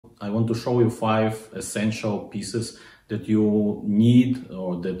I want to show you 5 essential pieces that you need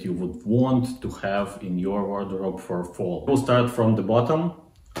or that you would want to have in your wardrobe for fall. We'll start from the bottom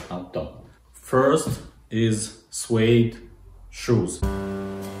up top. First is suede shoes.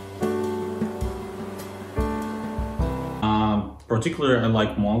 Particularly I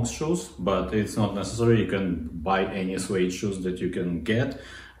like monk's shoes, but it's not necessary. You can buy any suede shoes that you can get,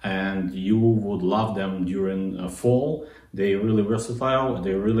 and you would love them during fall. They're really versatile,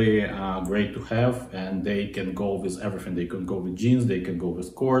 they're really great to have, and they can go with everything. They can go with jeans, they can go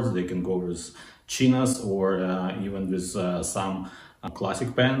with cords, they can go with chinos, or even with some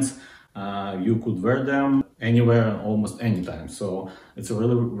classic pants. You could wear them anywhere, almost anytime. So it's a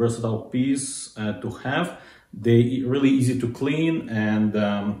really versatile piece to have. They're really easy to clean, and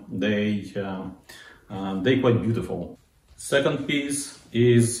they're quite beautiful. Second piece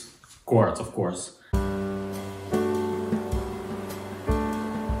is cords, of course.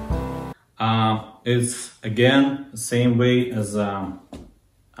 It's again same way as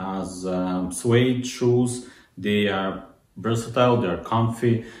suede shoes. They are versatile, they are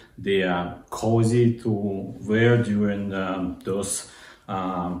comfy, they are cozy to wear during those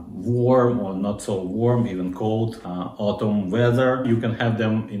warm or not so warm, even cold autumn weather. You can have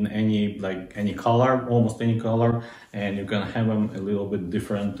them in any color, almost any color, and you can have them a little bit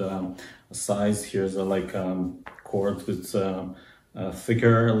different size. Here's a cord with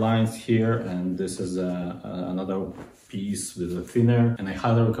thicker lines here, and this is another piece with a thinner, and I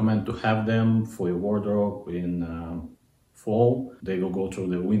highly recommend to have them for your wardrobe in fall. They will go through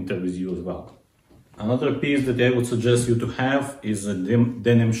the winter with you as well. Another piece that I would suggest you to have is a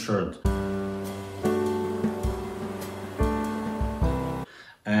denim shirt.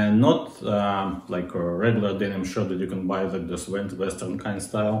 And not like a regular denim shirt that you can buy like this Western kind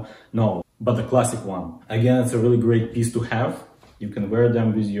style, no, but the classic one. Again, it's a really great piece to have. You can wear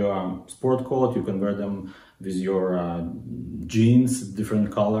them with your sport coat, you can wear them with your jeans,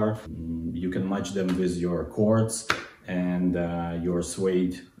 different color. You can match them with your cords and your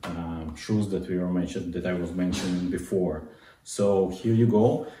suede shoes that I was mentioning before. So here you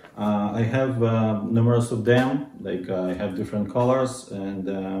go. I have numerous of them, I have different colors, and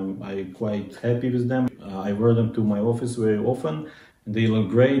I'm quite happy with them. I wear them to my office very often, and they look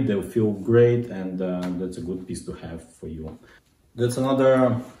great, they feel great, and that's a good piece to have for you. That's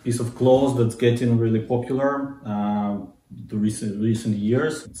another piece of clothes that's getting really popular the recent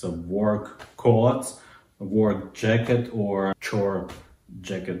years. It's a work coat, a work jacket, or chore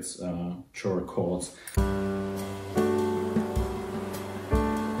jackets, chore coats.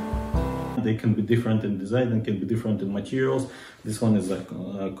 They can be different in design, they can be different in materials. This one is a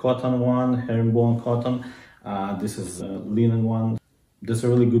cotton one, herringbone cotton. This is a linen one. That's a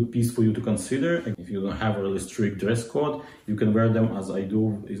really good piece for you to consider. If you don't have a really strict dress code, you can wear them as I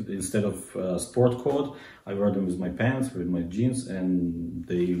do. Instead of sport coat, I wear them with my pants, with my jeans, and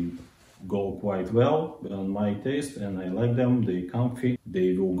they go quite well on my taste, and I like them. They're comfy.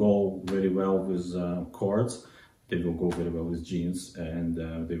 They will go very well with cords. They will go very well with jeans, and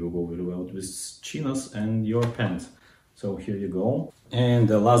they will go very well with chinos and your pants. So here you go. And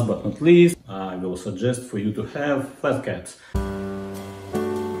last but not least, I will suggest for you to have flat caps.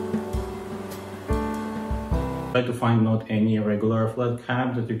 Try to find not any regular flat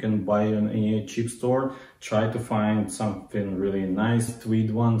cap that you can buy in any cheap store. Try to find something really nice,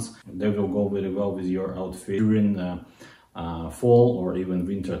 tweed ones. They will go very well with your outfit during fall or even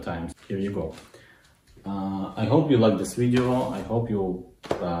winter times. Here you go. I hope you like this video. I hope you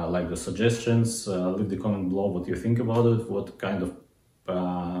like the suggestions. Leave the comment below what you think about it, what kind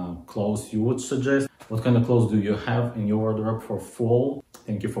of clothes you would suggest. What kind of clothes do you have in your wardrobe for fall?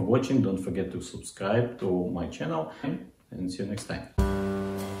 Thank you for watching. Don't forget to subscribe to my channel, and see you next time.